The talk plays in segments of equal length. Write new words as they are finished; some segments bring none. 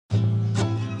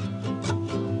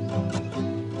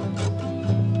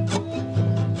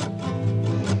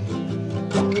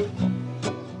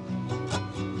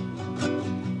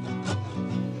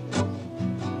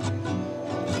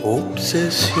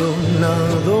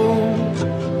Obsesionado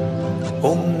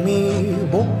con mi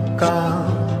boca,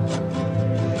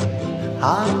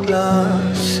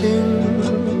 habla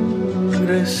sin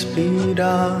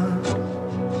respirar,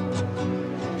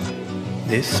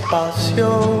 despacio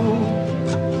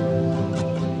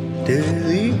te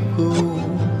digo,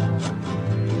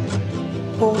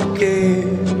 porque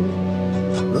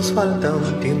nos falta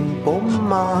un tiempo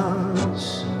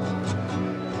más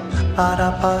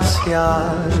para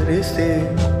pasear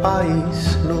este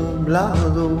país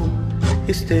nublado,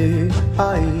 este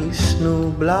país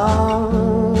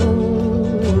nublado.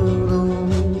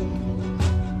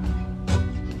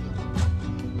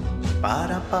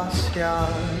 Para pasear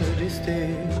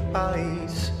este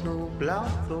país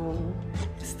nublado,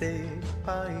 este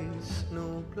país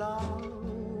nublado.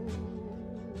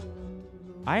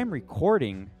 I am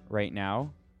recording right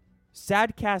now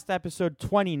Sadcast episode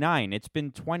 29. It's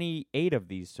been 28 of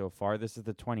these so far. This is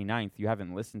the 29th. You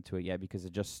haven't listened to it yet because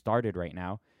it just started right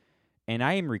now. And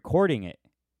I am recording it.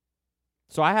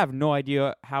 So I have no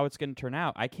idea how it's going to turn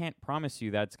out. I can't promise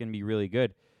you that it's going to be really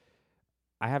good.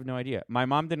 I have no idea. My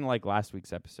mom didn't like last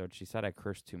week's episode. She said I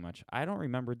cursed too much. I don't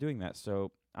remember doing that.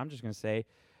 So I'm just going to say,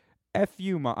 F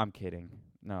you, Mom. I'm kidding.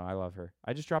 No, I love her.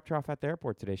 I just dropped her off at the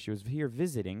airport today. She was here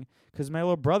visiting because my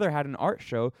little brother had an art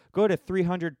show. Go to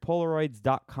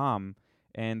 300polaroids.com,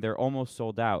 and they're almost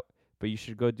sold out. But you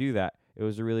should go do that. It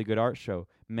was a really good art show.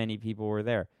 Many people were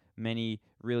there. Many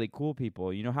really cool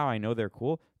people. You know how I know they're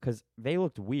cool? Because they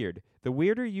looked weird. The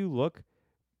weirder you look,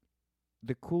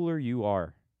 the cooler you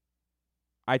are.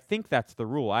 I think that's the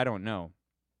rule. I don't know.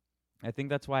 I think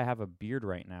that's why I have a beard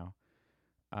right now.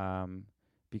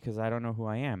 Because I don't know who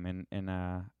I am, and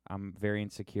I'm very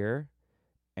insecure,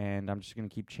 and I'm just gonna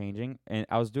keep changing. And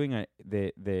I was doing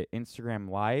the Instagram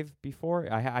live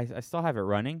before. I still have it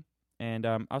running, and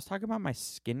I was talking about my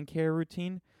skincare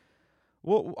routine.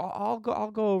 Well, I'll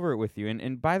go over it with you.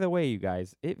 And by the way, you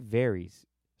guys, it varies.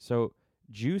 So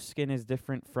juice skin is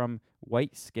different from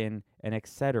white skin, and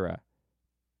etc.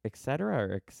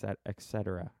 Etc.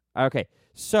 Okay,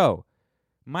 so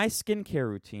my skincare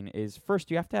routine is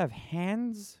first you have to have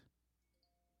hands,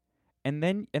 and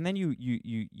then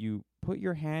you put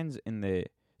your hands in the.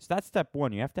 So that's step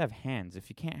one. You have to have hands. If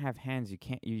you can't have hands, you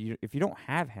can't. If you don't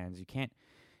have hands, you can't,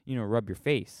 rub your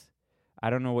face. I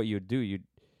don't know what you would do.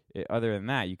 Other than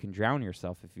that, you can drown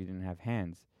yourself if you didn't have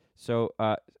hands. So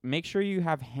make sure you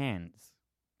have hands.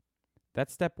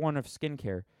 That's step one of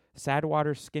skincare.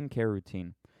 Sadwater skincare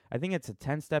routine. I think it's a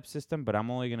 10-step system, but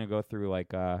I'm only going to go through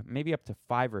like maybe up to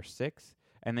 5 or 6,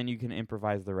 and then you can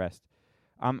improvise the rest.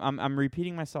 I'm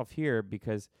repeating myself here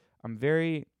because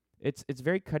it's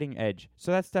very cutting edge.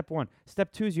 So that's step one.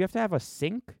 Step two is you have to have a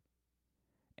sink,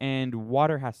 and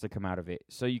water has to come out of it.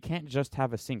 So you can't just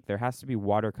have a sink. There has to be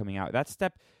water coming out. That's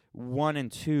step 1 and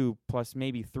 2 plus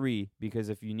maybe 3, because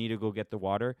if you need to go get the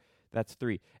water, that's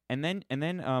 3. And then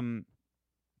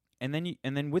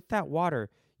with that water,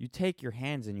 you take your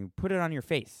hands and you put it on your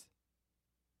face.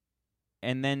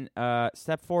 And then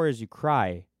step 4 is you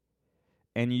cry.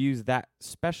 And you use that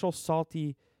special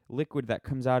salty liquid that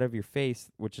comes out of your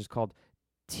face, which is called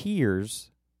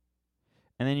tears.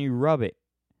 And then you rub it.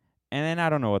 And then I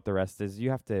don't know what the rest is.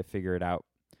 You have to figure it out.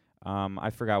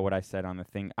 I forgot what I said on the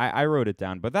thing. I wrote it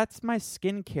down. But that's my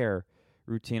skincare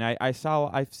routine.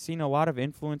 I've seen a lot of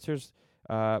influencers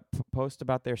post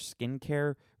about their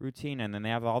skincare routine, and then they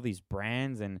have all these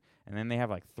brands, and then they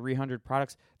have like 300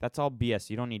 products. That's all BS.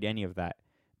 You don't need any of that,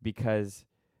 because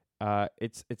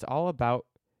it's all about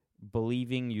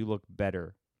believing you look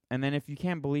better. And then if you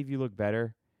can't believe you look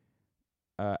better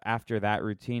after that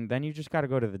routine, then you just got to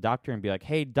go to the doctor and be like,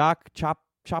 hey, doc, chop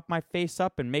my face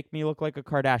up and make me look like a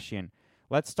Kardashian.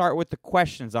 Let's start with the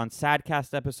questions on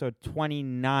Sadcast episode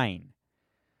 29.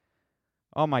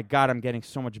 Oh my God, I'm getting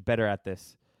so much better at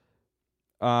this.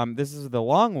 This is the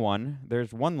long one.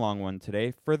 There's one long one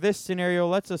today. For this scenario,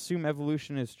 let's assume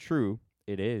evolution is true.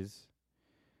 It is.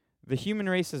 The human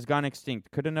race has gone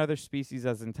extinct. Could another species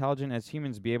as intelligent as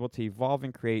humans be able to evolve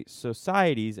and create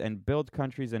societies and build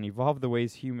countries and evolve the way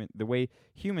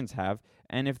humans have?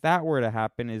 And if that were to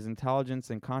happen, is intelligence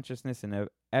and consciousness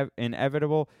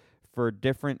inevitable for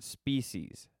different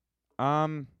species?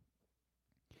 I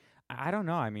don't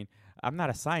know. I mean, I'm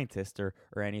not a scientist or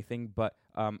anything, but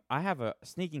I have a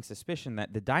sneaking suspicion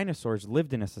that the dinosaurs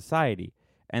lived in a society,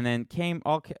 and then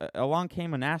along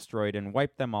came an asteroid and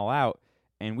wiped them all out,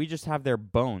 and we just have their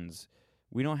bones.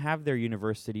 We don't have their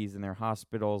universities and their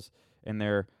hospitals and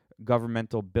their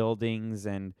governmental buildings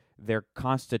and their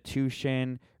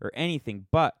constitution or anything.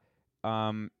 But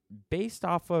based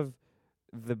off of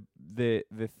the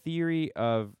theory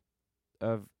of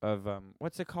of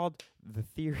what's it called? The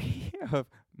theory of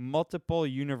multiple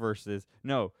universes.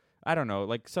 No, I don't know.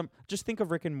 Like just think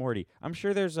of Rick and Morty. I'm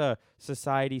sure there's a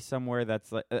society somewhere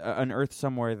that's like an Earth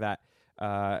somewhere that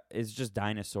is just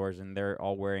dinosaurs and they're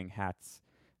all wearing hats.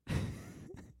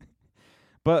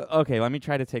 But okay, let me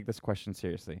try to take this question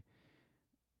seriously.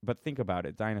 But think about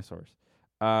it, dinosaurs.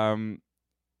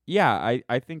 Yeah,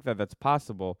 I think that that's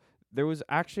possible. There was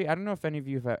actually, I don't know if any of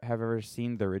you have ever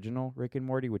seen the original Rick and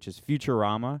Morty, which is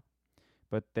Futurama,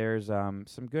 but there's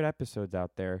some good episodes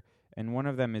out there, and one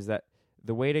of them is that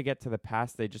the way to get to the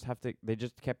past, they just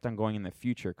kept on going in the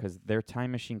future because their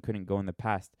time machine couldn't go in the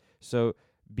past. So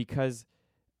because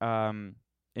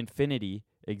infinity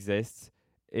exists,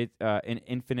 in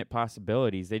infinite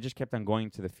possibilities, they just kept on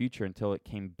going to the future until it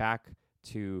came back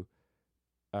to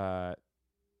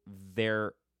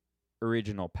their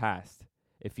original past,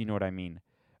 if you know what I mean.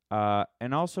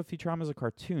 And also, Futurama is a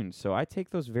cartoon, so I take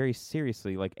those very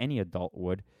seriously, like any adult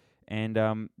would. And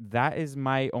that is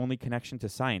my only connection to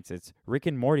science. It's Rick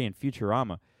and Morty and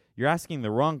Futurama. You're asking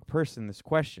the wrong person this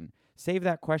question. Save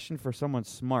that question for someone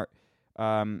smart.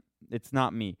 It's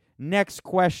not me. Next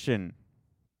question.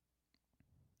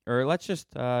 Or let's just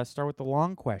start with the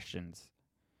long questions.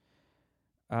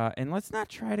 And let's not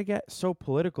try to get so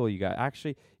political, you guys.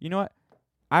 Actually, you know what?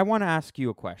 I want to ask you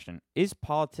a question. Is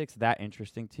politics that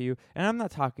interesting to you? And I'm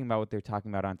not talking about what they're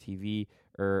talking about on TV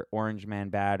or Orange Man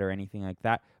Bad or anything like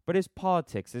that. But is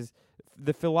politics, is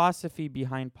the philosophy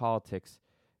behind politics,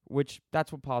 which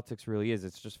that's what politics really is.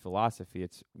 It's just philosophy.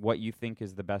 It's what you think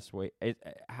is the best way,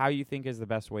 how you think is the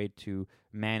best way to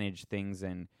manage things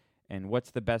and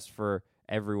what's the best for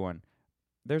everyone.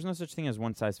 There's no such thing as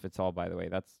one size fits all, by the way.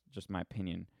 That's just my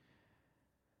opinion.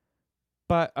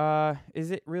 But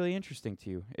is it really interesting to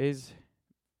you? Is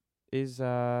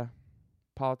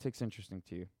politics interesting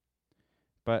to you?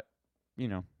 But, you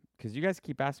know, because you guys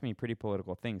keep asking me pretty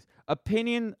political things.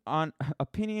 Opinions on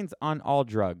all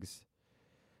drugs.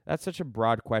 That's such a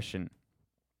broad question.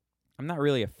 I'm not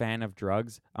really a fan of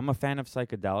drugs. I'm a fan of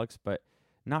psychedelics, but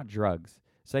not drugs.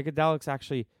 Psychedelics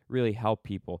actually really help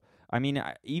people. I mean,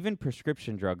 even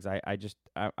prescription drugs, I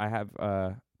have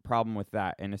a problem with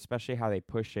that, and especially how they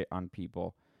push it on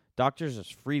people. Doctors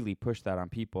just freely push that on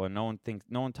people, and no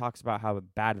one talks about how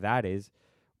bad that is.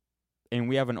 And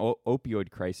we have an opioid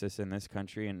crisis in this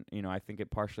country, and you know, I think it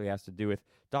partially has to do with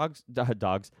dogs,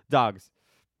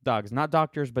 not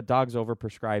doctors, but dogs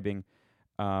overprescribing,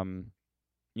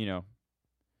 you know,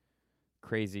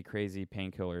 crazy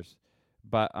painkillers.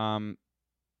 But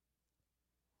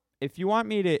if you want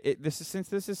me to, since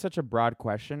this is such a broad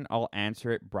question, I'll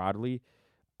answer it broadly.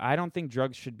 I don't think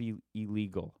drugs should be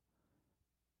illegal,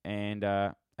 and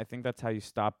I think that's how you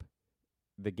stop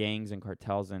the gangs and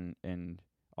cartels and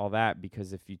all that.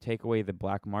 Because if you take away the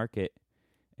black market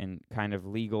and kind of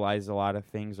legalize a lot of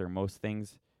things or most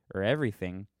things or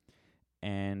everything,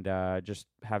 and just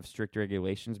have strict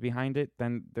regulations behind it,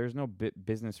 then there's no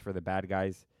business for the bad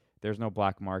guys. There's no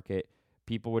black market.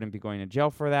 People wouldn't be going to jail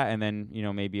for that, and then, you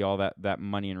know, maybe all that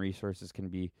money and resources can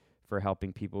be for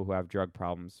helping people who have drug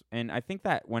problems. And I think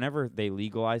that whenever they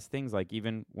legalize things, like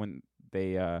even when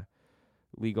they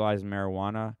legalize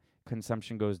marijuana,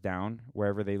 consumption goes down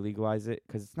wherever they legalize it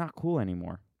because it's not cool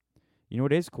anymore. You know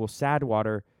what is cool?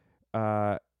 Sadwater,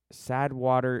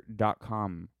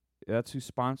 sadwater.com. That's who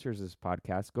sponsors this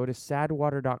podcast. Go to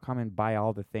sadwater.com and buy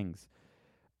all the things.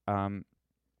 And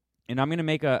I'm going to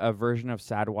make a version of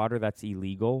Sadwater that's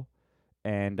illegal.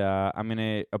 And I'm going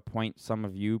to appoint some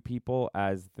of you people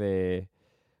as the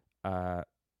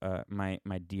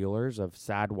my dealers of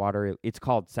Sadwater. It's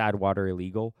called Sadwater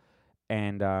Illegal.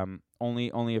 And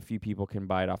only a few people can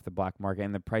buy it off the black market.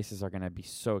 And the prices are going to be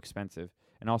so expensive.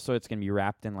 And also it's going to be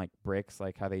wrapped in like bricks,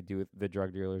 like how they do the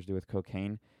drug dealers do with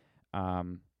cocaine.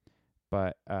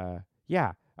 But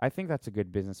yeah, I think that's a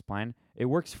good business plan. It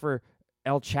works for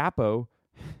El Chapo.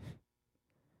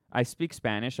 I speak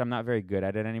Spanish. I'm not very good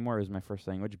at it anymore. It was my first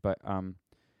language, but I'm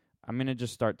gonna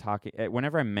just start talking.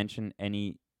 Whenever I mention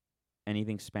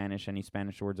anything Spanish, any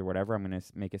Spanish words or whatever, I'm gonna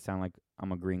make it sound like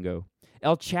I'm a gringo.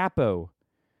 El Chapo.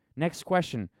 Next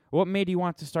question. What made you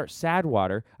want to start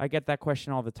Sadwater? I get that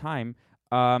question all the time.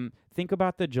 Think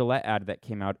about the Gillette ad that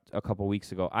came out a couple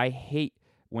weeks ago. I hate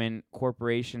when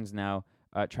corporations now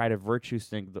try to virtue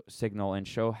signal and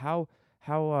show how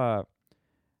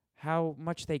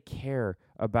much they care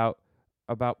about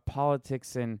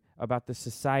politics and about the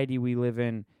society we live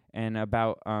in and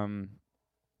about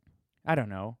I don't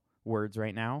know words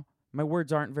right now. My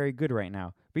words aren't very good right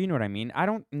now, but you know what I mean. I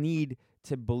don't need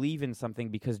to believe in something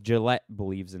because Gillette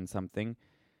believes in something.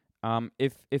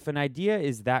 If an idea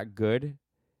is that good,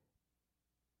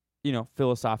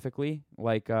 philosophically,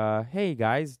 like, hey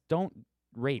guys, don't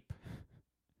rape,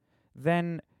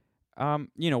 then,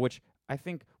 which I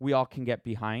think we all can get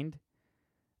behind.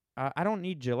 I don't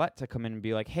need Gillette to come in and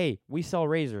be like, hey, we sell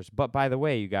razors, but by the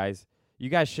way, you guys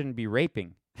shouldn't be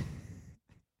raping.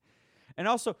 And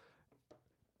also,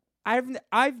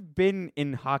 I've been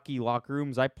in hockey locker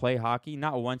rooms. I play hockey.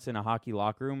 Not once in a hockey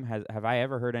locker room have I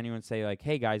ever heard anyone say like,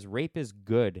 "Hey guys, rape is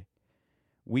good.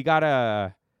 We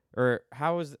gotta," or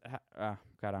how is? God,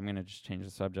 I'm gonna just change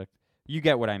the subject. You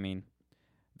get what I mean.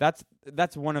 That's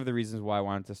one of the reasons why I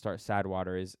wanted to start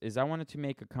Sadwater is I wanted to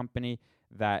make a company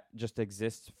that just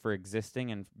exists for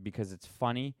existing and because it's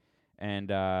funny and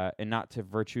not to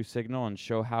virtue signal and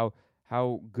show how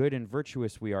good and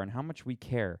virtuous we are and how much we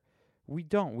care. We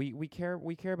don't. We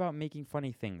care about making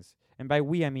funny things. And by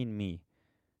we I mean me,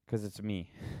 cuz it's me.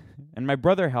 And my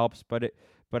brother helps, but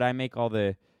I make all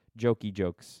the jokey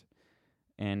jokes.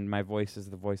 And my voice is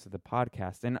the voice of the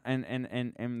podcast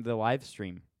and the live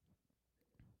stream.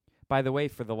 By the way,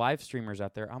 for the live streamers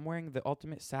out there, I'm wearing the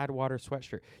ultimate Sadwater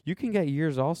sweatshirt. You can get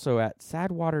yours also at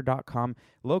sadwater.com,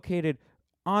 located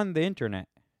on the internet.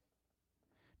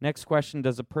 Next question,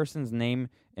 does a person's name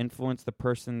influence the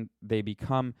person they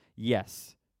become?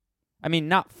 Yes. I mean,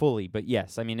 not fully, but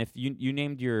yes. I mean, if you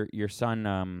named your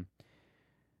son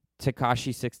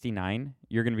Tekashi69,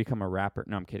 you're going to become a rapper.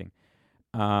 No, I'm kidding.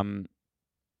 I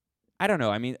don't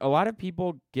know. I mean, a lot of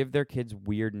people give their kids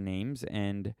weird names,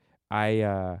 and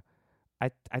I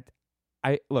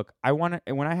look,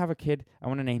 when I have a kid, I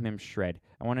want to name him Shred.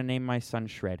 I want to name my son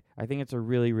Shred. I think it's a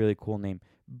really, really cool name.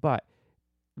 But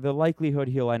the likelihood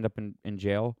he'll end up in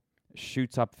jail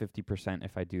shoots up 50%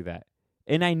 if I do that.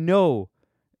 And I know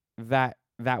that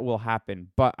will happen,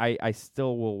 but I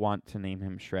still will want to name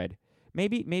him Shred.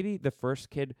 Maybe the first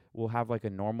kid will have like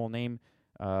a normal name,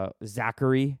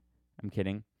 Zachary. I'm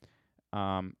kidding.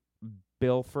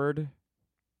 Wilford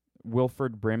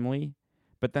Brimley.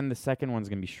 But then the second one's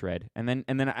gonna be Shred, and then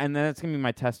that's gonna be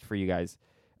my test for you guys.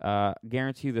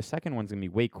 Guarantee you, the second one's gonna be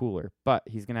way cooler, but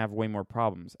he's gonna have way more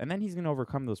problems, and then he's gonna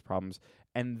overcome those problems,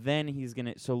 and then he's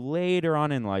gonna. So later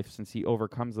on in life, since he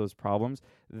overcomes those problems,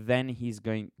 then he's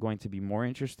going to be more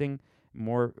interesting,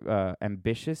 more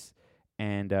ambitious,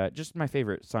 and just my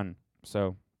favorite son.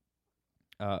 So,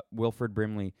 Wilford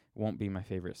Brimley won't be my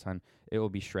favorite son. It will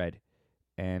be Shred,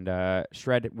 and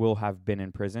Shred will have been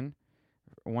in prison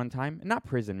one time. Not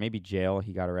prison, maybe jail.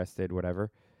 He got arrested, whatever.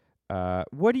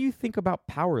 What do you think about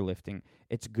powerlifting?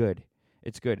 It's good.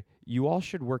 It's good. You all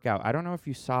should work out. I don't know if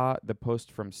you saw the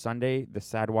post from Sunday, the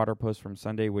Sadwater post from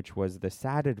Sunday, which was the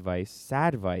sad advice,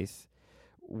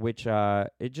 which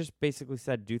it just basically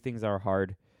said do things that are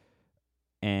hard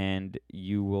and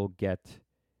you will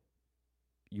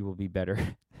be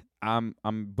better. I'm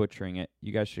butchering it.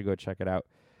 You guys should go check it out.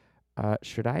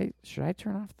 Should I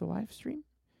turn off the live stream?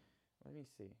 Let me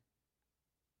see.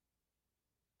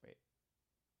 Wait.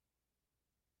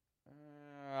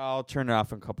 I'll turn it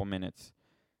off in a couple minutes.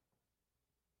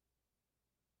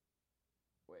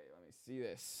 Wait, let me see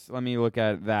this. Let me look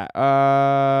at that.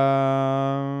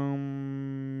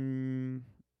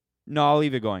 No, I'll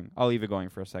leave it going. I'll leave it going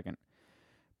for a second.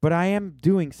 But I am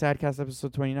doing Sadcast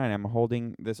episode 29. I'm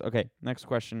holding this. Okay, next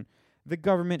question. The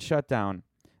government shutdown.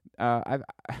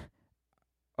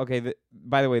 Okay,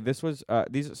 by the way, this was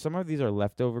some of these are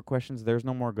leftover questions. There's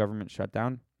no more government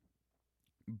shutdown.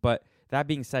 But that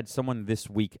being said, someone this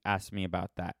week asked me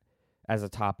about that as a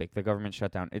topic, the government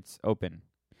shutdown. It's open.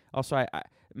 Also,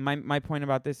 my point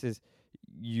about this is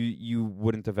you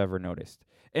wouldn't have ever noticed.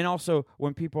 And also,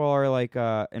 when people are like,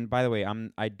 and by the way,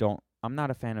 I'm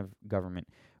not a fan of government.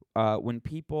 When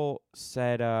people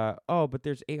said, oh, but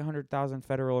there's 800,000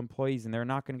 federal employees and they're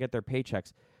not going to get their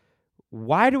paychecks.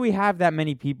 Why do we have that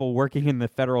many people working in the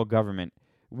federal government?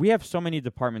 We have so many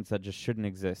departments that just shouldn't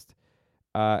exist.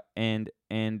 And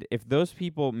if those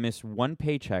people miss one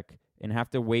paycheck and have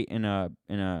to wait in a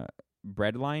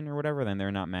bread line or whatever, then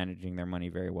they're not managing their money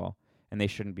very well, and they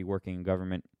shouldn't be working in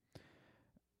government.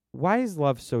 Why is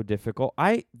love so difficult?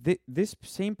 This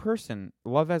same person,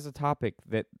 love as a topic,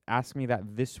 that asked me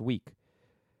that this week.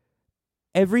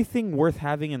 Everything worth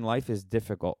having in life is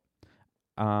difficult.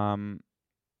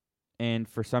 And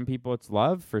for some people it's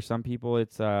love. For some people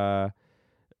it's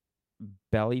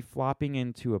belly flopping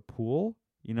into a pool.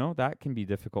 You know, that can be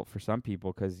difficult for some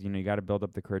people because, you got to build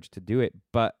up the courage to do it.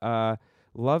 But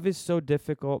love is so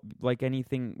difficult, like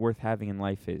anything worth having in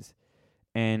life is.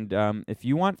 And if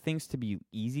you want things to be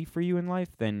easy for you in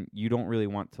life, then you don't really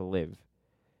want to live.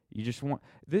 You just want...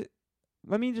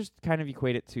 Let me just kind of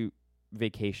equate it to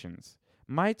vacations.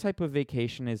 My type of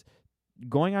vacation is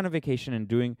going on a vacation and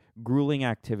doing grueling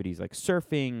activities like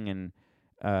surfing and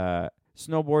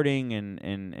snowboarding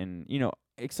and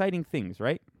exciting things,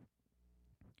 right?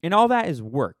 And all that is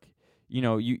work.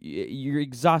 You're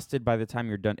exhausted by the time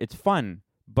you're done. It's fun,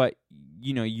 but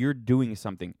you're doing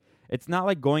something. It's not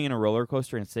like going in a roller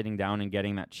coaster and sitting down and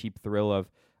getting that cheap thrill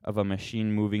of a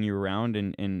machine moving you around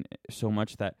and so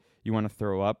much that you want to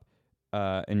throw up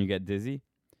and you get dizzy.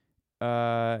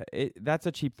 That's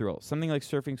a cheap thrill. Something like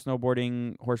surfing,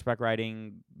 snowboarding, horseback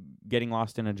riding, getting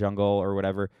lost in a jungle or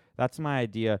whatever. That's my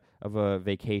idea of a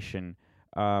vacation.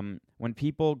 When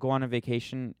people go on a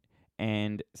vacation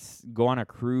and go on a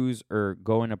cruise or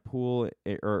go in a pool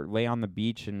or lay on the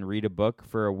beach and read a book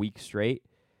for a week straight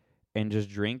and just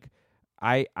drink,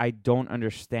 I don't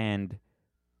understand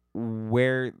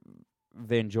where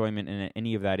the enjoyment in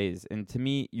any of that is. And to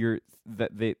me,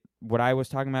 what I was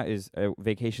talking about is a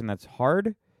vacation that's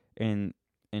hard and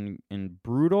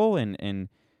brutal and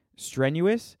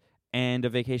strenuous, and a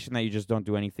vacation that you just don't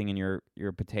do anything and you're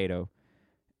a potato.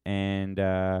 And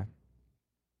the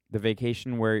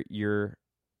vacation where you're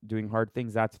doing hard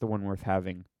things, that's the one worth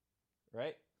having.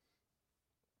 Right?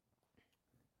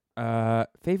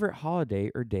 Favorite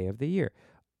holiday or day of the year?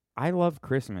 I love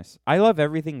Christmas. I love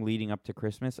everything leading up to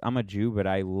Christmas. I'm a Jew, but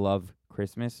I love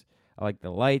Christmas. I like the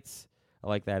lights. I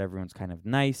like that everyone's kind of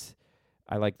nice.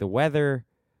 I like the weather.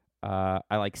 I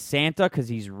like Santa because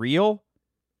he's real.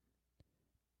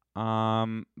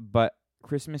 But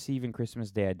Christmas Eve and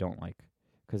Christmas Day I don't like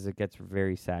because it gets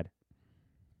very sad.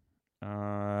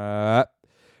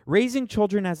 Raising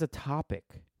children as a topic.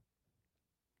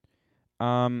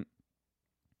 For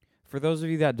those of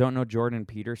you that don't know Jordan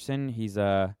Peterson, he's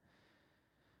a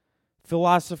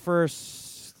philosopher,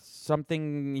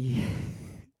 something.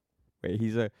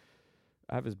 Wait,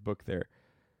 I have his book there.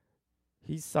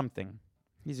 He's something.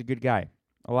 He's a good guy.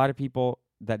 A lot of people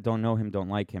that don't know him don't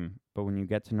like him, but when you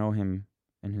get to know him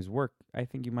and his work, I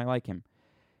think you might like him.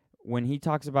 When he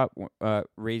talks about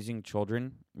raising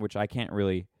children, which I can't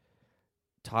really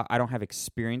talk, I don't have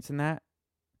experience in that.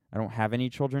 I don't have any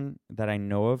children that I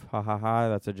know of. Ha ha ha,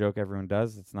 that's a joke everyone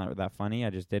does. It's not that funny. I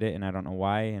just did it, and I don't know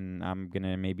why, and I'm going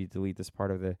to maybe delete this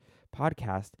part of the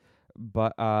podcast.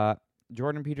 But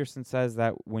Jordan Peterson says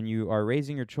that when you are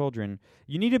raising your children,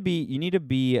 you can't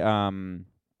be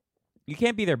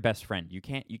their best friend. You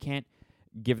can't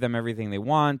give them everything they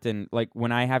want. And like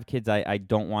when I have kids, I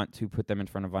don't want to put them in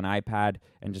front of an iPad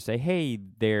and just say, hey,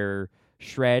 they're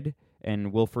Shred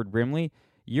and Wilford Brimley.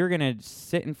 You're going to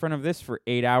sit in front of this for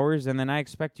 8 hours, and then I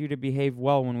expect you to behave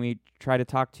well when we try to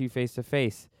talk to you face to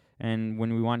face and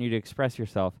when we want you to express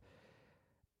yourself.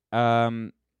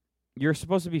 You're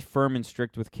supposed to be firm and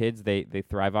strict with kids. They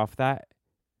thrive off that,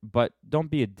 but don't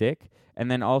be a dick.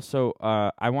 And then also,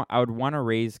 I would want to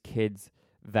raise kids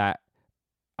that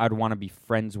I'd want to be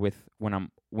friends with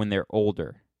when they're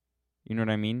older. You know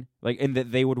what I mean? Like, and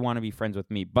that they would want to be friends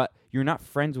with me. But you're not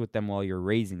friends with them while you're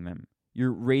raising them.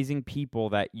 You're raising people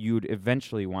that you'd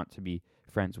eventually want to be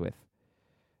friends with.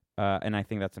 And I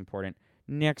think that's important.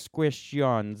 Next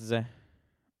questions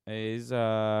is,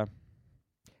 have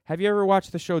you ever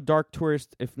watched the show Dark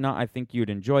Tourist? If not, I think you'd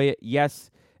enjoy it. Yes,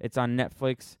 it's on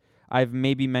Netflix. I've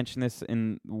maybe mentioned this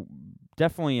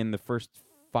definitely in the first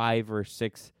 5 or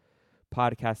 6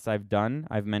 podcasts I've done.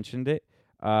 I've mentioned it.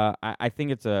 I think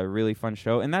it's a really fun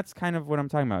show, and that's kind of what I'm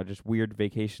talking about, just weird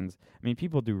vacations. I mean,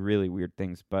 people do really weird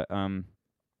things, but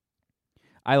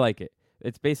I like it.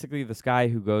 It's basically this guy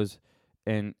who goes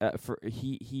and I'm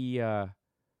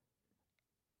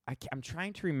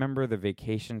trying to remember the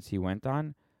vacations he went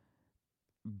on,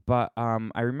 but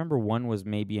I remember one was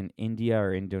maybe in India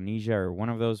or Indonesia or one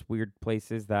of those weird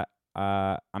places that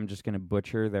I'm just going to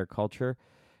butcher their culture,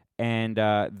 and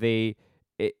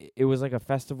It was like a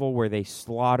festival where they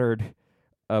slaughtered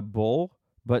a bull,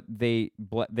 but they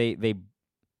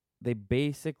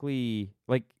basically,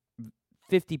 like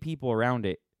 50 people around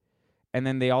it, and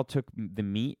then they all took the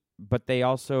meat, but they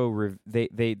also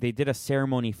they did a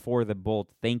ceremony for the bull,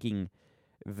 thanking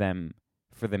them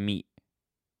for the meat,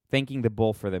 thanking the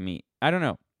bull for the meat. I don't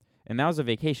know, and that was a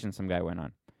vacation some guy went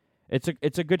on. It's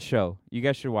a good show. You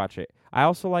guys should watch it. I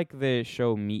also like the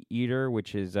show Meat Eater,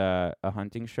 which is a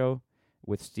hunting show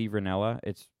with Steve Rinella.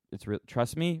 It's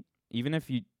trust me, even if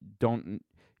you don't,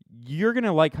 you're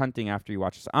gonna like hunting after you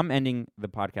watch this. I'm ending the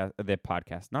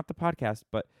podcast, not the podcast,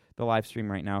 but the live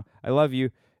stream right now. I love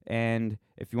you, and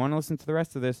if you want to listen to the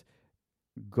rest of this,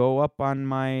 go up on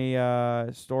my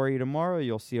story tomorrow.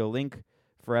 You'll see a link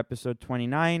for episode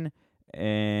 29,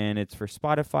 and it's for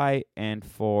Spotify and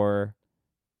for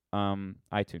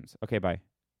iTunes. Okay, bye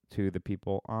to the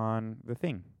people on the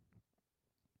thing.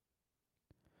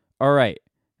 All right,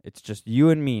 it's just you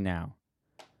and me now.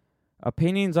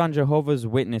 Opinions on Jehovah's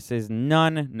Witnesses?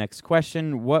 None. Next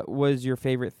question. What was your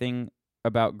favorite thing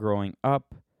about growing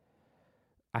up?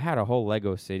 I had a whole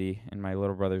Lego city in my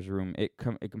little brother's room. It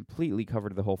completely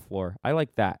covered the whole floor. I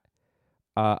liked that.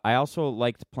 I also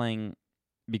liked playing,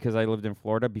 because I lived in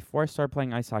Florida. Before I started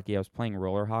playing ice hockey, I was playing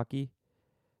roller hockey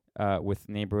with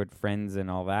neighborhood friends and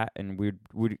all that. And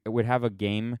we'd have a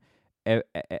game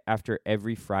after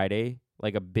every Friday,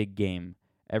 like a big game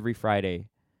every Friday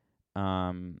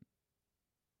after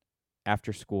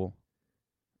school.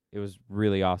 It was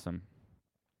really awesome.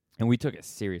 And we took it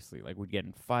seriously. Like, we'd get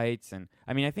in fights. And,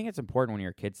 I mean, I think it's important when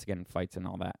you're kids to get in fights and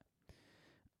all that.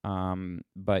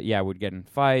 But, yeah, we'd get in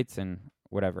fights and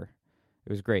whatever.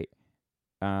 It was great.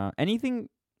 Anything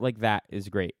like that is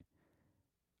great.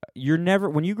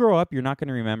 When you grow up, you're not going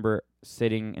to remember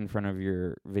sitting in front of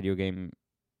your video game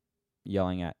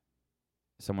yelling at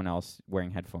someone else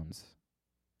wearing headphones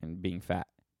and being fat.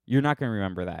 You're not going to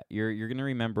remember that. You're going to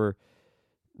remember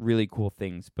really cool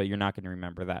things, but you're not going to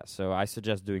remember that. So I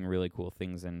suggest doing really cool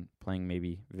things and playing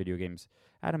maybe video games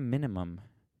at a minimum,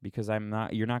 because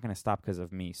you're not going to stop because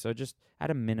of me. So just at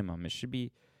a minimum, it should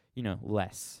be,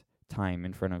 less time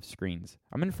in front of screens.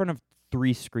 I'm in front of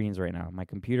 3 screens right now. My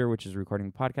computer, which is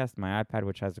recording the podcast, my iPad,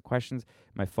 which has the questions,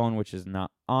 my phone, which is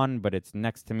not on, but it's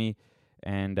next to me,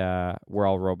 and we're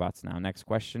all robots now. Next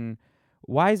question.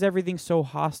 Why is everything so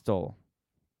hostile?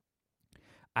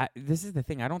 This is the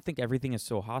thing. I don't think everything is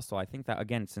so hostile. I think that,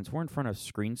 again, since we're in front of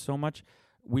screens so much,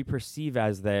 we perceive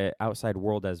as the outside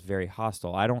world as very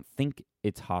hostile. I don't think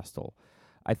it's hostile.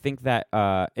 I think that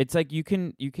it's like you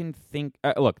can think.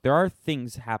 Look, there are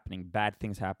things happening, bad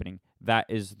things happening. That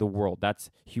is the world. That's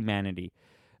humanity.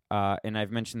 And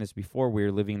I've mentioned this before.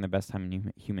 We're living in the best time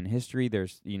in human history.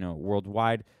 There's,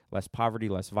 worldwide, less poverty,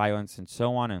 less violence, and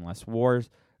so on, and less wars,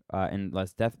 and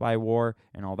less death by war,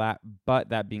 and all that. But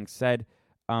that being said,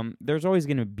 there's always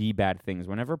going to be bad things.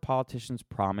 Whenever politicians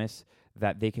promise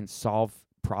that they can solve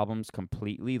problems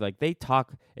completely, like they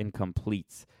talk in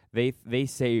completes. They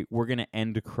say we're going to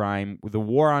end crime, the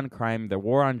war on crime, the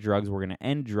war on drugs, we're going to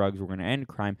end drugs, we're going to end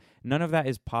crime. None of that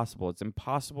is possible. It's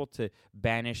impossible to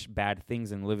banish bad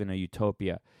things and live in a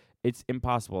utopia. It's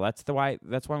impossible. That's why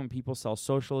when people sell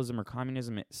socialism or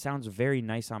communism, it sounds very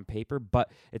nice on paper, but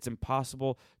it's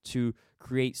impossible to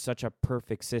create such a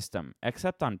perfect system,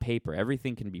 except on paper.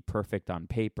 Everything can be perfect on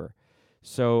paper.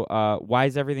 So why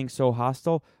is everything so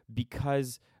hostile?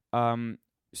 Because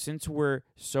since we're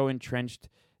so entrenched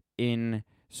in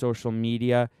social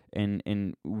media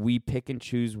and we pick and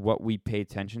choose what we pay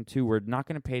attention to, we're not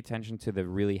going to pay attention to the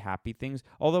really happy things,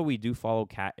 although we do follow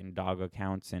cat and dog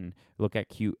accounts and look at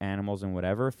cute animals and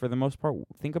whatever. For the most part,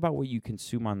 think about what you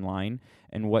consume online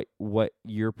and what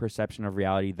your perception of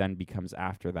reality then becomes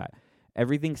after that.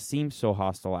 Everything seems so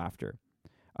hostile after.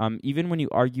 Even when you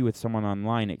argue with someone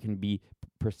online, it can be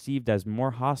perceived as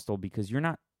more hostile because you're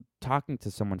not talking to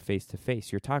someone face to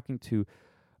face. You're talking to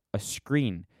a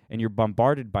screen, and you're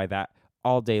bombarded by that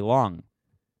all day long,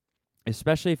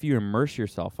 especially if you immerse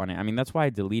yourself on it. I mean, that's why I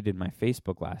deleted my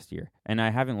Facebook last year, and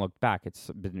I haven't looked back.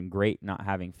 It's been great not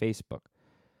having Facebook.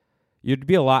 You'd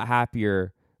be a lot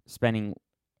happier spending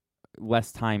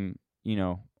less time,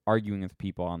 arguing with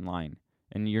people online,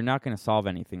 and you're not going to solve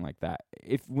anything like that.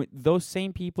 If those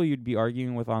same people you'd be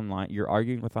arguing with online,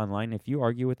 if you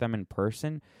argue with them in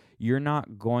person, you're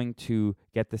not going to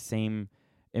get the same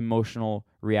emotional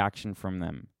reaction from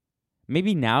them.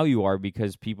 Maybe now you are,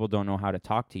 because people don't know how to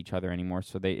talk to each other anymore.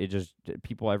 So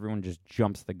everyone just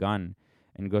jumps the gun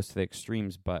and goes to the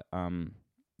extremes. But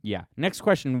yeah. Next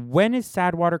question: when is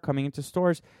Sadwater coming into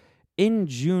stores? In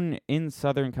June in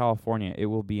Southern California. It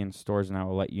will be in stores, and I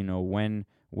will let you know when,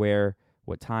 where,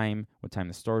 what time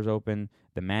the store's open,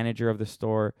 the manager of the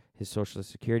store, his social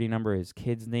security number, his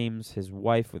kids' names, his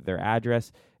wife with their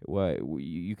address.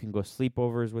 You can go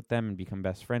sleepovers with them and become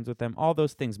best friends with them. All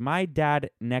those things. My dad,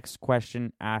 next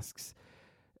question, asks,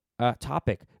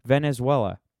 topic,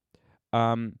 Venezuela.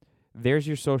 There's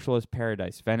your socialist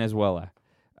paradise, Venezuela.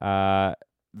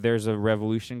 There's a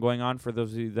revolution going on, for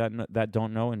those of you that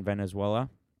don't know, in Venezuela.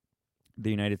 The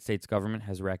United States government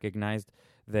has recognized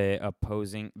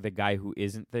the guy who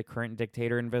isn't the current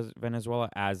dictator in Venezuela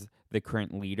as the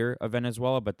current leader of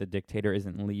Venezuela, but the dictator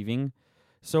isn't leaving.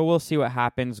 So we'll see what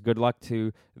happens. Good luck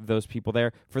to those people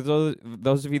there. For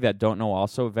those of you that don't know,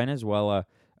 also, Venezuela,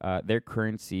 their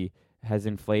currency has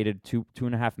inflated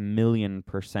 2.5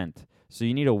 million%. So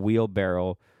you need a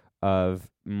wheelbarrow of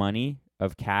money,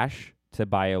 of cash, to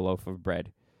buy a loaf of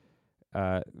bread.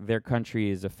 Their country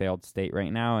is a failed state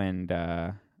right now, and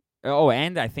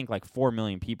I think like 4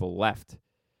 million people left.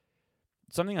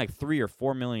 Something like 3 or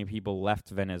 4 million people left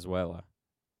Venezuela.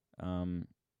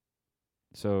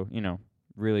 So,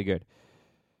 really good.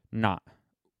 Not.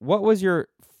 What was your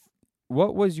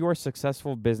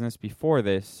successful business before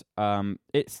this?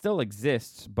 It still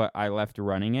exists, but I left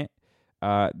running it.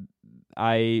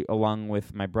 I, along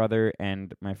with my brother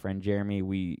and my friend Jeremy,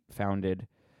 we founded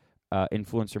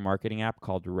influencer marketing app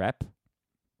called Rep.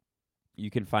 You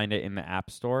can find it in the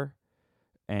App Store,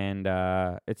 and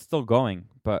it's still going,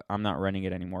 but I'm not running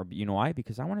it anymore. But you know why?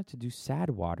 Because I wanted to do Sad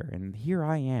Water, and here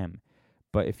I am.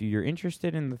 But if you're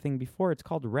interested in the thing before, it's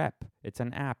called Rep. It's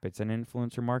an app. It's an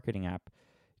influencer marketing app.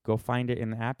 Go find it in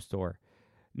the App Store.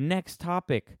 Next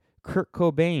topic, Kurt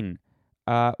Cobain.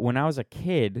 When I was a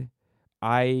kid,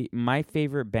 my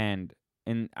favorite band,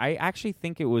 and I actually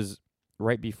think it was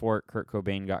right before Kurt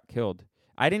Cobain got killed.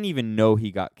 I didn't even know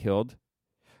he got killed.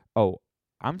 Oh,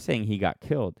 I'm saying he got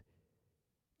killed.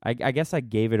 I guess I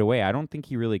gave it away. I don't think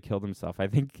he really killed himself. I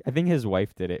think his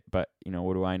wife did it, but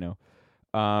what do I know?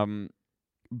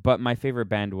 But my favorite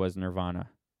band was Nirvana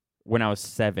when I was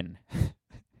 7.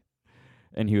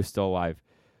 And he was still alive,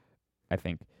 I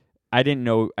think. I didn't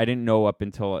know up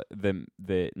until the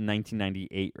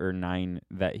 1998 or 9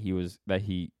 that he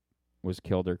was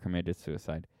killed or committed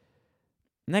suicide.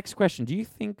 Next question, do you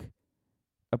think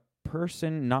a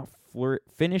person not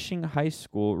finishing high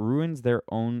school ruins their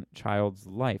own child's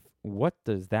life? What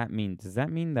does that mean? Does that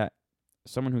mean that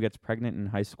someone who gets pregnant in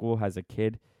high school has a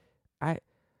kid? I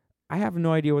have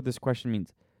no idea what this question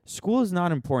means. School is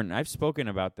not important. I've spoken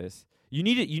about this. You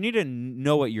need to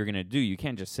know what you're going to do. You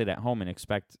can't just sit at home and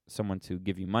expect someone to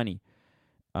give you money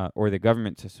or the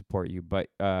government to support you. But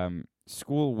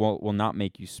school will not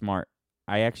make you smart.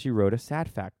 I actually wrote a sad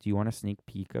fact. Do you want a sneak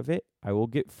peek of it? I will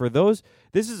get for those.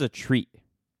 This is a treat.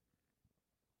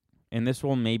 And this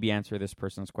will maybe answer this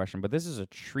person's question, but this is a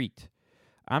treat.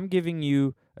 I'm giving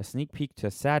you a sneak peek to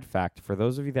a sad fact for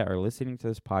those of you that are listening to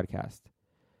this podcast.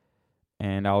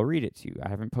 And I'll read it to you. I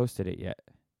haven't posted it yet.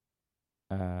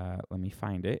 Let me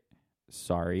find it.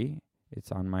 Sorry.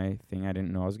 It's on my thing. I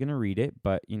didn't know I was going to read it.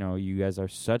 But, you guys are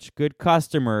such good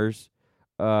customers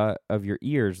of your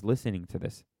ears listening to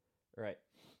this. All right.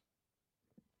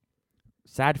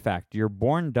 Sad fact. You're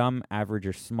born dumb, average,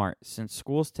 or smart. Since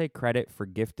schools take credit for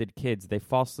gifted kids, they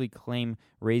falsely claim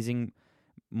raising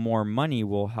more money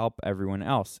will help everyone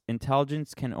else.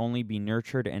 Intelligence can only be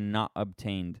nurtured and not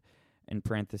obtained. In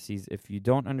parentheses, if you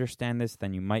don't understand this,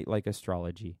 then you might like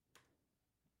astrology.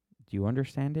 Do you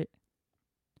understand it?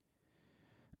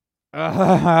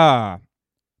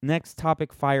 Next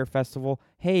topic, Fire Festival.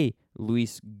 Hey,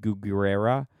 Luis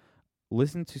Guguera.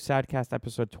 Listen to Sadcast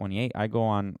episode 28. I go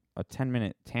on a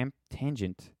 10-minute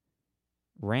tangent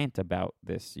rant about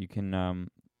this. You can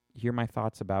hear my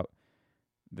thoughts about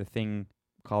the thing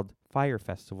called Fire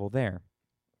Festival there.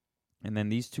 And then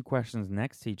these two questions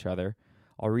next to each other,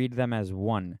 I'll read them as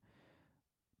one.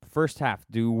 First half,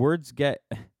 do words get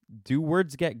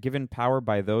given power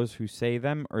by those who say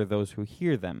them or those who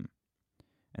hear them?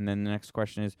 And then the next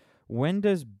question is, when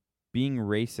does being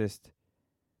racist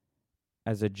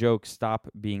as a joke stop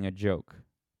being a joke?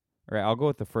 All right, I'll go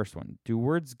with the first one. Do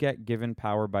words get given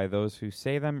power by those who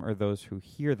say them or those who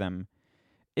hear them?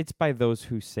 It's by those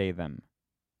who say them.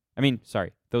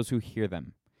 Those who hear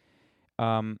them.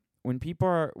 When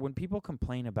people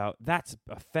complain about that's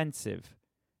offensive,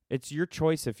 it's your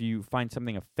choice if you find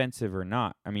something offensive or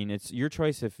not. It's your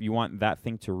choice if you want that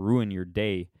thing to ruin your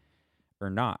day or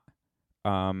not.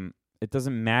 It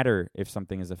doesn't matter if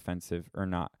something is offensive or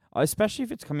not, especially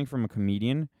if it's coming from a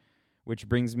comedian, which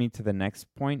brings me to the next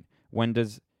point. When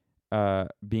does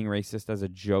being racist as a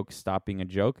joke stop being a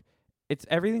joke?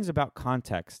 Everything's about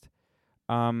context.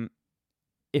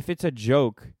 If it's a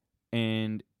joke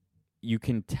and you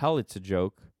can tell it's a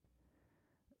joke,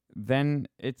 then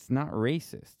it's not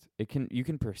racist. You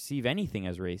can perceive anything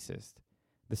as racist,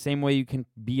 the same way you can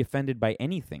be offended by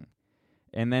anything.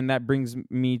 And then that brings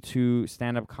me to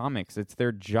stand-up comics. It's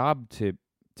their job to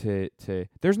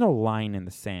there's no line in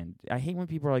the sand. I hate when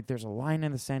people are like, there's a line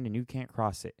in the sand and you can't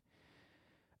cross it.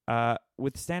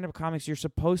 With stand-up comics, you're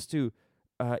supposed to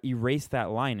erase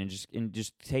that line and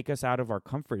just take us out of our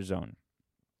comfort zone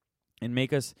and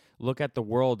make us look at the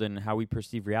world and how we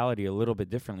perceive reality a little bit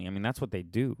differently. That's what they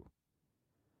do.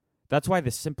 That's why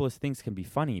the simplest things can be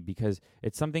funny, because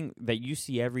it's something that you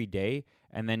see every day,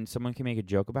 and then someone can make a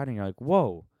joke about it, and you're like,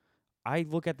 whoa, I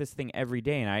look at this thing every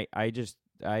day, and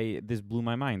this blew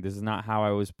my mind. This is not how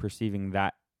I was perceiving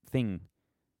that thing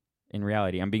in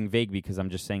reality. I'm being vague because I'm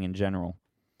just saying in general.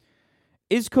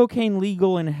 Is cocaine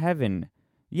legal in heaven?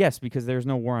 Yes, because there's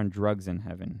no war on drugs in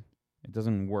heaven. It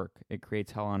doesn't work. It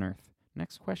creates hell on earth.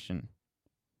 Next question.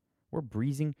 We're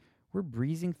breezing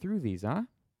through these, huh?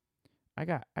 I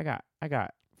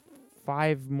got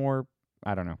 5 more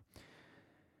I don't know.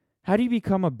 How do you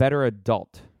become a better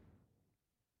adult?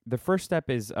 The first step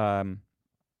is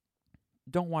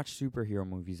don't watch superhero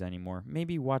movies anymore.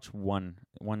 Maybe watch one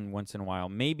once in a while.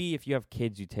 Maybe if you have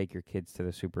kids, you take your kids to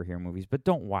the superhero movies, but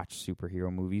don't watch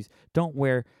superhero movies. Don't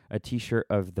wear a t-shirt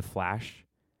of The Flash.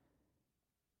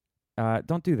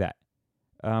 Don't do that.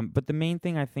 But the main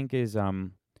thing I think is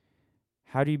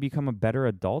how do you become a better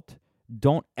adult?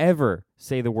 Don't ever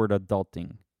say the word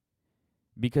adulting.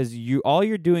 Because all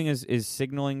you're doing is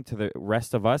signaling to the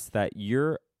rest of us that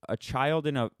you're a child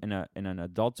in an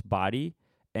adult's body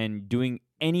and doing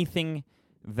anything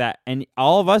that and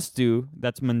all of us do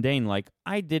that's mundane, like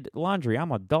I did laundry,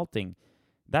 I'm adulting.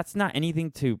 That's not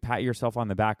anything to pat yourself on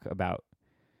the back about.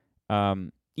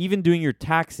 Even doing your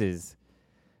taxes,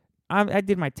 I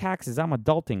did my taxes, I'm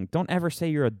adulting. Don't ever say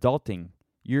you're adulting.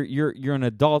 You're an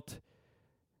adult.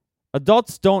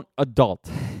 Adults don't adult.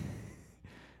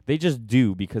 They just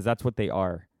do because that's what they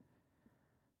are.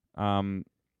 And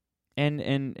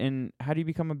how do you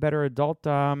become a better adult?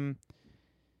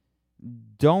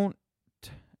 Don't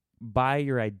buy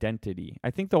your identity. I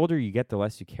think the older you get, the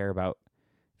less you care about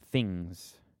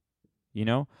things. You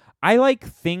know? I like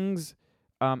things,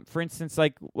 for instance,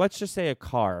 like, let's just say a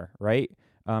car, right?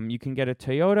 You can get a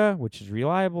Toyota, which is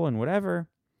reliable and whatever,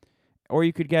 or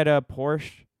you could get a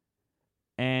Porsche.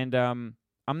 And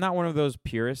I'm not one of those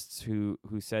purists who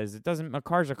says a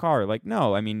car's a car. Like,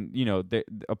 no, I mean,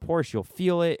 a Porsche, you'll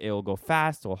feel it, it'll go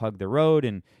fast, it'll hug the road,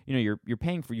 and you're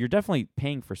definitely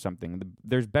paying for something.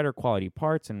 There's better quality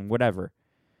parts and whatever.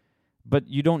 But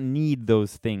you don't need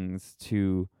those things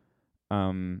to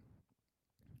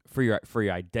for your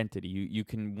identity. You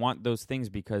can want those things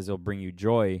because they'll bring you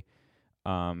joy,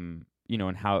 and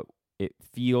how it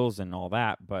feels and all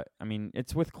that. But I mean,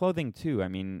 it's with clothing too. I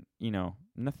mean,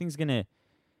 nothing's gonna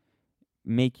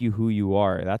make you who you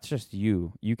are. That's just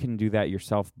you. You can do that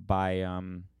yourself by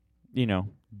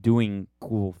doing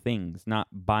cool things, not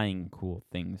buying cool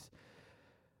things.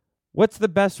 What's the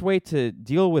best way to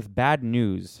deal with bad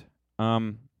news?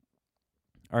 I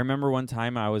remember one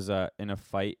time I was in a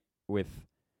fight with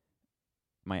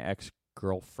my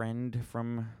ex-girlfriend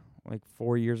from like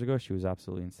 4 years ago. She was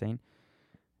absolutely insane.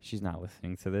 She's not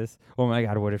listening to this. Oh my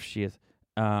God, what if she is?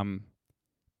 And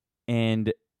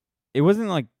it wasn't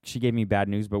like she gave me bad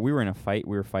news, but we were in a fight.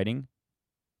 We were fighting.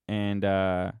 And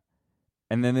then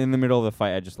in the middle of the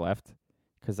fight, I just left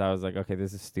because I was like, okay,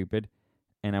 this is stupid.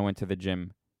 And I went to the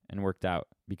gym and worked out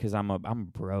because I'm a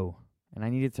bro. And I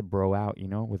needed to bro out,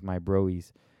 with my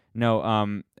broies. No,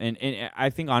 and I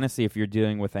think, honestly, if you're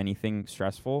dealing with anything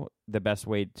stressful, the best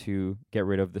way to get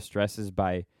rid of the stress is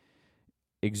by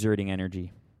exerting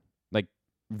energy. Like,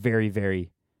 very,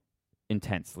 very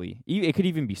intensely. It could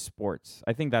even be sports.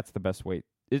 I think that's the best way.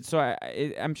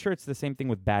 I'm sure it's the same thing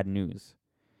with bad news.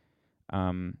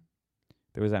 There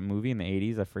was that movie in the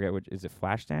 80s, I forget which, is it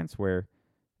Flashdance, where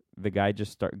the guy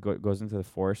just goes into the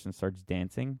forest and starts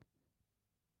dancing?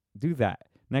 Do that.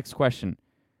 Next question.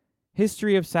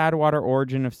 History of Sadwater,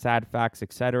 origin of sad facts,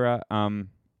 etc. Well,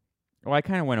 I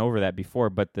kind of went over that before,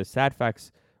 but the sad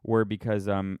facts were because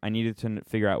I needed to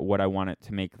figure out what I wanted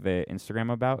to make the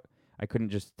Instagram about. I couldn't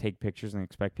just take pictures and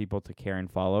expect people to care and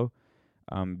follow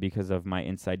because of my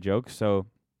inside jokes. So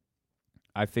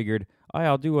I figured,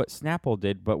 I'll do what Snapple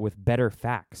did, but with better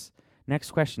facts.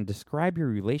 Next question. Describe your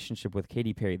relationship with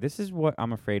Katy Perry. This is what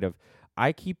I'm afraid of.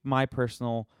 I keep my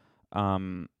personal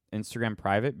Instagram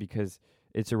private because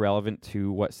it's irrelevant to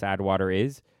what Sadwater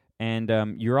is. And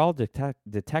you're all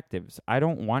detectives. I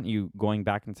don't want you going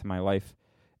back into my life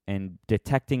and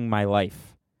detecting my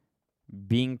life,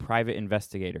 being private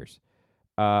investigators.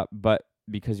 But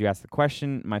because you asked the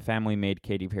question, my family made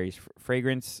Katy Perry's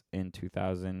fragrance in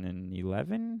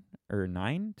 2011 or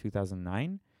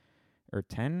 2009 or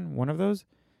 10, one of those.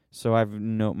 So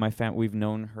we've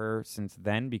known her since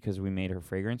then because we made her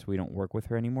fragrance. We don't work with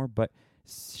her anymore, but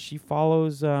she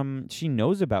follows. She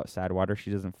knows about Sadwater.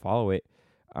 She doesn't follow it.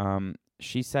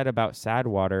 She said about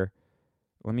Sadwater.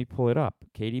 Let me pull it up.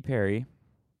 Katy Perry,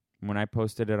 when I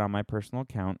posted it on my personal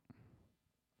account,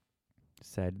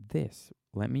 said this.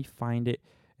 Let me find it,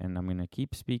 and I'm going to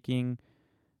keep speaking.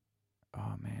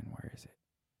 Oh, man, where is it?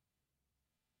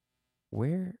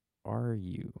 Where are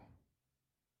you?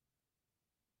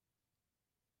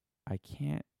 I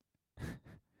can't.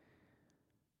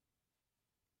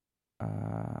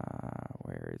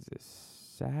 Where is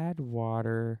this?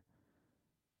 Sadwater.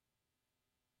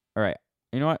 All right.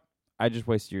 You know what? I just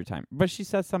wasted your time. But she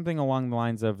said something along the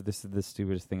lines of, this is the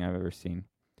stupidest thing I've ever seen.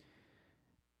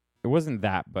 It wasn't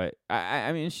that, but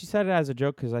I mean, she said it as a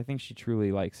joke because I think she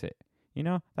truly likes it.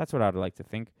 That's what I'd like to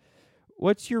think.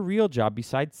 What's your real job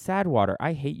besides Sadwater?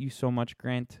 I hate you so much,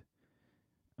 Grant.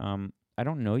 I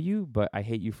don't know you, but I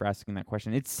hate you for asking that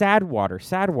question. It's Sadwater.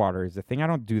 Sadwater is the thing. I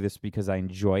don't do this because I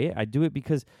enjoy it. I do it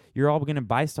because you're all going to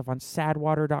buy stuff on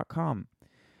sadwater.com.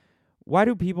 Why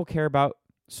do people care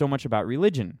so much about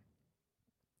religion?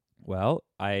 Well,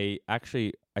 I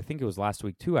think it was last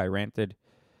week too, I ranted.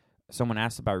 Someone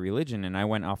asked about religion, and I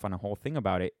went off on a whole thing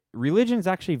about it. Religion is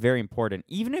actually very important.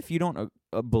 Even if you don't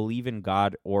believe in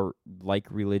God or like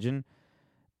religion,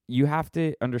 you have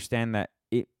to understand that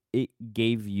it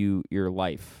gave you your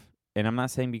life. And I'm not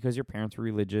saying because your parents were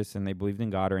religious and they believed in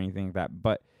God or anything like that,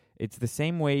 but it's the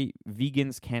same way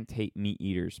vegans can't hate meat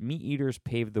eaters. Meat eaters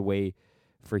paved the way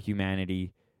for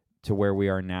humanity to where we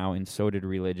are now, and so did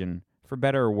religion. For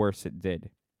better or worse, it did.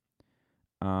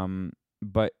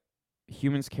 But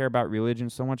humans care about religion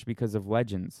so much because of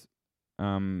legends.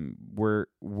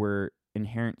 We're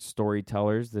inherent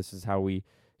storytellers. This is how we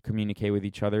communicate with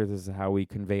each other. This is how we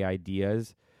convey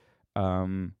ideas.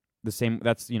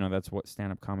 That's what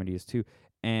stand-up comedy is too.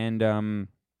 And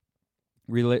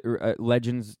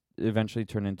legends eventually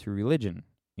turn into religion.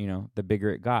 The bigger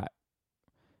it got.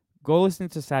 Go listen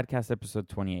to Sadcast episode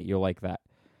 28. You'll like that.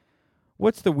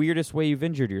 What's the weirdest way you've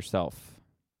injured yourself?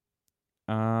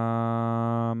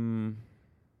 I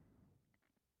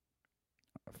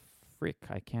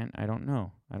don't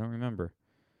know. I don't remember.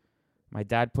 My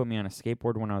dad put me on a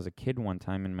skateboard when I was a kid one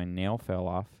time, and my nail fell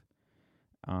off.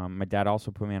 My dad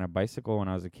also put me on a bicycle when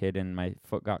I was a kid, and my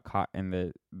foot got caught in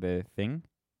the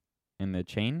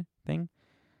chain thing.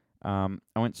 I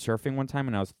went surfing one time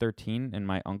when I was 13, and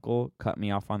my uncle cut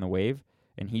me off on the wave,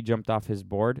 and he jumped off his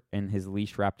board, and his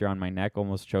leash wrapped around my neck,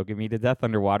 almost choking me to death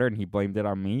underwater, and he blamed it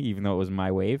on me, even though it was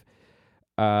my wave.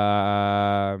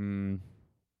 I've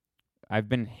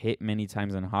been hit many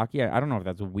times in hockey. I don't know if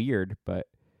that's weird, but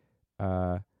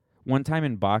one time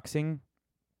in boxing,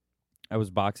 I was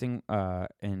boxing,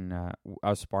 and I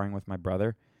was sparring with my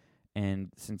brother, and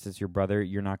since it's your brother,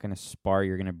 you're not going to spar,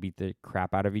 you're going to beat the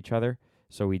crap out of each other.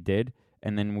 So we did,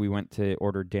 and then we went to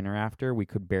order dinner after. We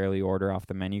could barely order off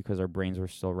the menu because our brains were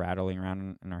still rattling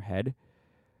around in our head.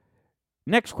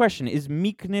 Next question, is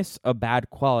meekness a bad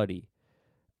quality?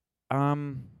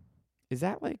 Is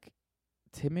that like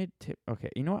timid? Okay,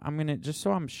 you know what? I'm going to, just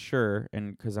so I'm sure,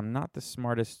 and because I'm not the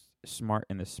smartest smart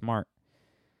in the smart,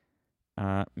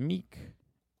 meek,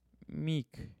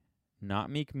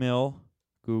 not Meek Mill,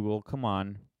 Google, come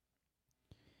on.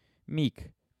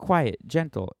 Meek, quiet,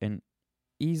 gentle, and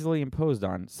easily imposed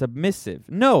on. Submissive.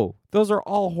 No, those are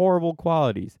all horrible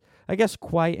qualities. I guess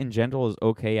quiet and gentle is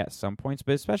okay at some points,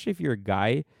 but especially if you're a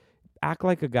guy, act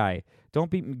like a guy.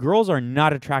 Girls are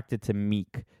not attracted to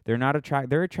meek. They're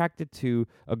attracted to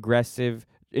aggressive.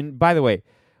 And by the way,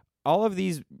 all of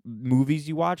these movies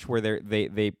you watch where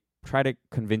they try to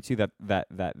convince you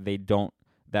that they don't,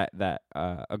 that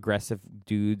aggressive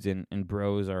dudes and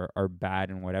bros are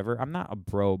bad and whatever. I'm not a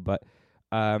bro, but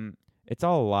it's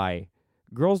all a lie.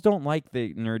 Girls don't like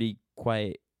the nerdy,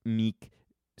 quiet, meek,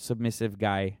 submissive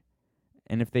guy.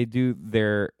 And if they do,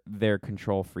 they're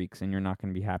control freaks, and you're not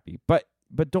going to be happy. But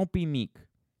don't be meek.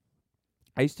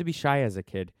 I used to be shy as a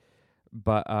kid,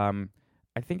 but I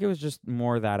think it was just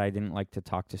more that I didn't like to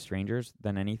talk to strangers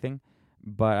than anything.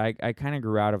 But I kind of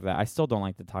grew out of that. I still don't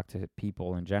like to talk to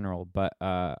people in general, but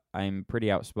I'm pretty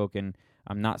outspoken.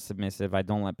 I'm not submissive. I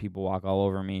don't let people walk all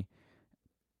over me.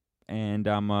 And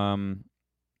I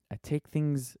take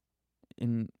things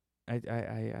in. I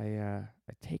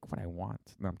take what I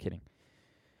want. No, I'm kidding.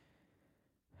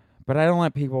 But I don't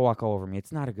let people walk all over me.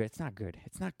 It's not good. It's not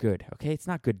good. Okay, it's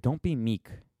not good. Don't be meek.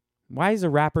 Why is a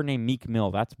rapper named Meek Mill?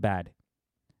 That's bad.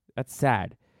 That's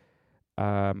sad.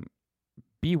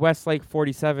 B Westlake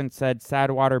 47 said,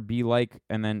 "Sadwater be like,"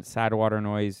 and then Sadwater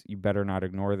noise. You better not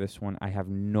ignore this one. I have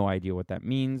no idea what that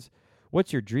means.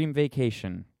 What's your dream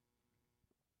vacation?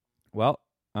 Well,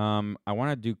 I want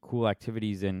to do cool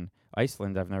activities in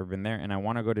Iceland. I've never been there, and I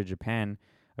want to go to Japan.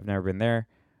 I've never been there.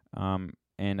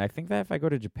 And I think that if I go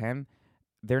to Japan,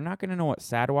 they're not going to know what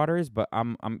Sadwater is, but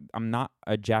I'm not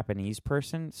a Japanese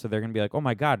person, so they're going to be like, "Oh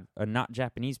my god, a not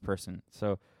Japanese person."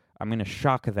 So I'm going to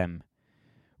shock them.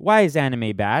 Why is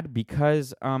anime bad?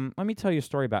 Because let me tell you a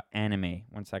story about anime.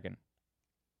 1 second.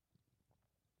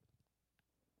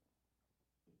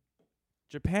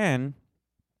 Japan.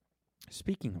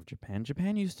 Speaking of Japan,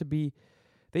 they used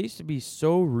to be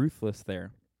so ruthless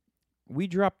there. We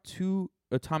dropped 2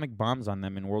 atomic bombs on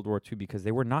them in World War II because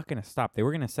they were not going to stop. They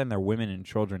were going to send their women and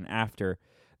children after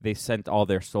they sent all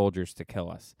their soldiers to kill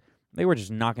us. They were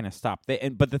just not going to stop.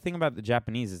 But the thing about the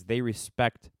Japanese is they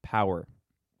respect power.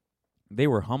 They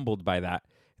were humbled by that,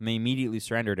 and they immediately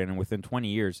surrendered. And within 20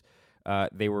 years,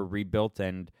 they were rebuilt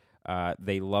and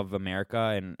they love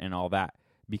America and all that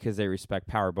because they respect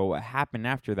power. But what happened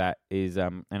after that is,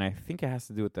 and I think it has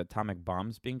to do with the atomic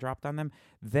bombs being dropped on them,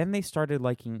 then they started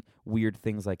liking weird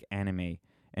things like anime,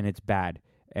 and it's bad.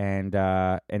 And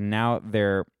now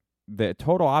they're the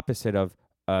total opposite of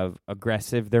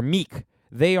aggressive. They're meek.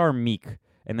 They are meek,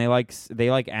 and they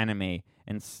like anime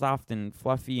and soft and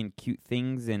fluffy and cute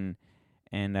things, and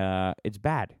it's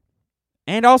bad.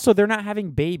 And also, they're not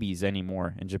having babies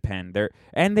anymore in Japan.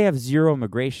 They have zero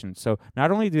immigration. So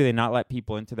not only do they not let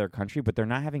people into their country, but they're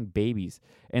not having babies.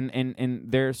 And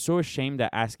they're so ashamed at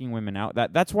asking women out.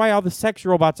 That's why all the sex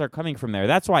robots are coming from there.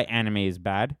 That's why anime is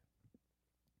bad.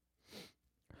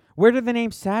 Where did the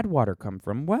name Sadwater come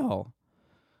from? Well,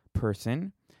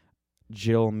 person,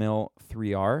 Jill Mill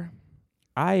 3R.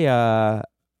 I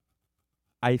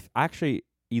actually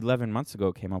 11 months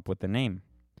ago came up with the name.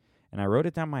 And I wrote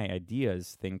it down my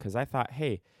ideas thing because I thought,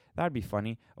 hey, that would be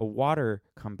funny. A water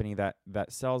company that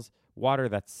sells water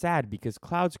that's sad because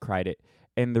clouds cried it.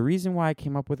 And the reason why I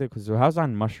came up with it because I was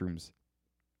on mushrooms.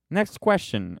 Next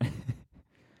question.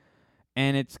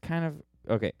 And it's kind of,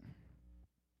 okay.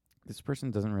 This person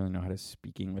doesn't really know how to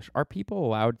speak English. Are people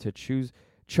allowed to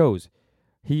chose?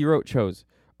 He wrote chose.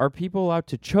 Are people allowed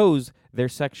to chose their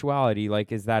sexuality?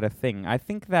 Like, is that a thing? I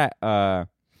think that,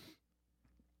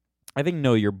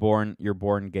 no, you're born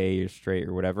gay, you're straight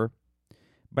or whatever.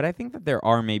 But I think that there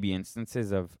are maybe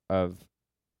instances of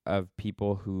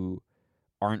people who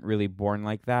aren't really born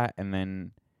like that, and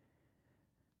then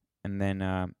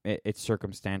it's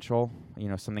circumstantial. You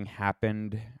know, something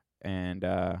happened, and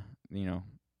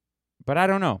But I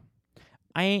don't know.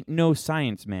 I ain't no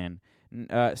science man.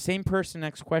 Same person.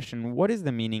 Next question. What is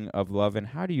the meaning of love, and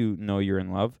how do you know you're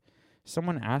in love?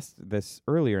 Someone asked this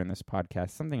earlier in this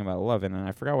podcast, something about love, and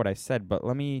I forgot what I said, but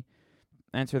let me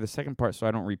answer the second part so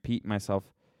I don't repeat myself.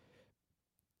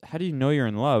 How do you know you're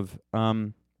in love?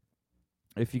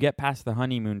 If you get past the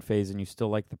honeymoon phase and you still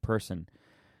like the person,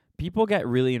 people get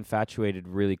really infatuated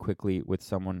really quickly with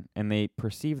someone, and they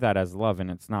perceive that as love, and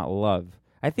it's not love.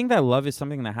 I think that love is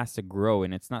something that has to grow,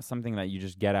 and it's not something that you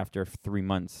just get after 3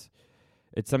 months.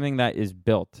 It's something that is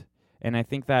built. And I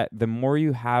think that the more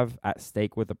you have at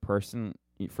stake with a person,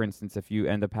 for instance, if you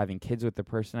end up having kids with the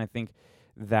person, I think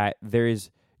that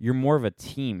you're more of a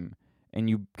team, and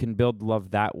you can build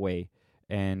love that way.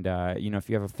 And, if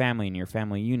you have a family and your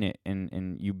family unit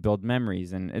and you build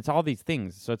memories, and it's all these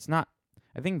things. So it's not,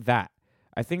 I think that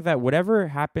whatever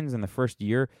happens in the first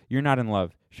year, you're not in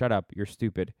love. Shut up. You're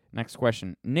stupid. Next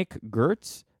question. Nick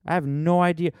Gertz? I have no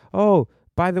idea. Oh,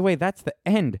 by the way, that's the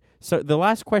end. So the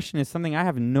last question is something I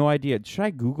have no idea. Should I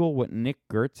Google what Nick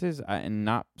Gertz is and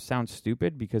not sound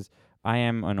stupid because I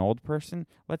am an old person?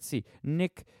 Let's see.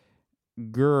 Nick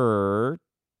Gertz.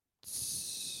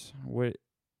 What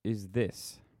is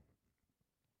this?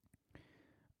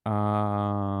 It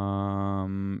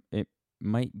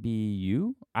might be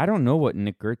you? I don't know what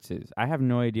Nick Gertz is. I have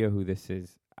no idea who this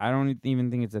is. I don't even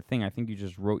think it's a thing. I think you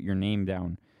just wrote your name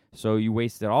down. So you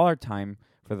wasted all our time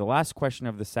for the last question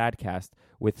of the Sadcast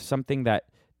with something that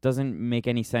doesn't make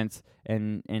any sense.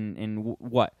 And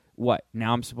what?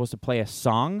 Now I'm supposed to play a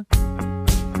song?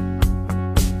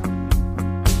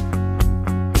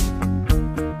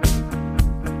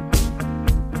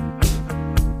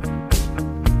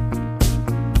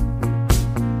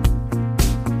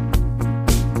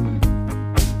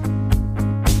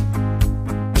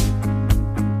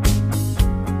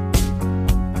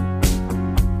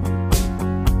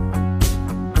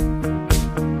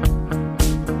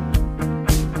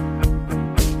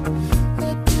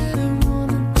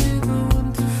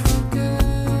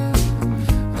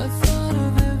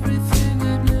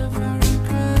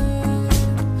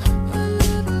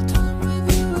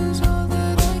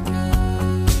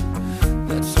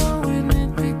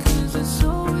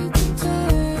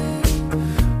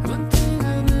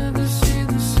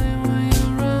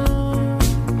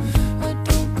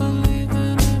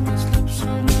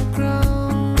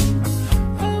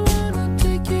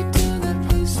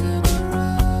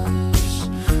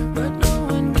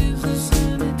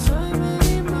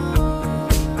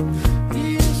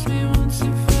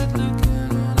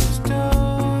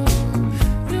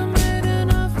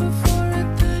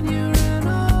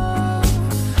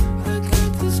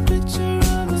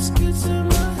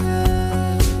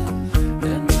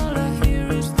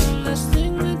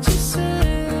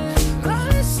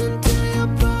 Listen to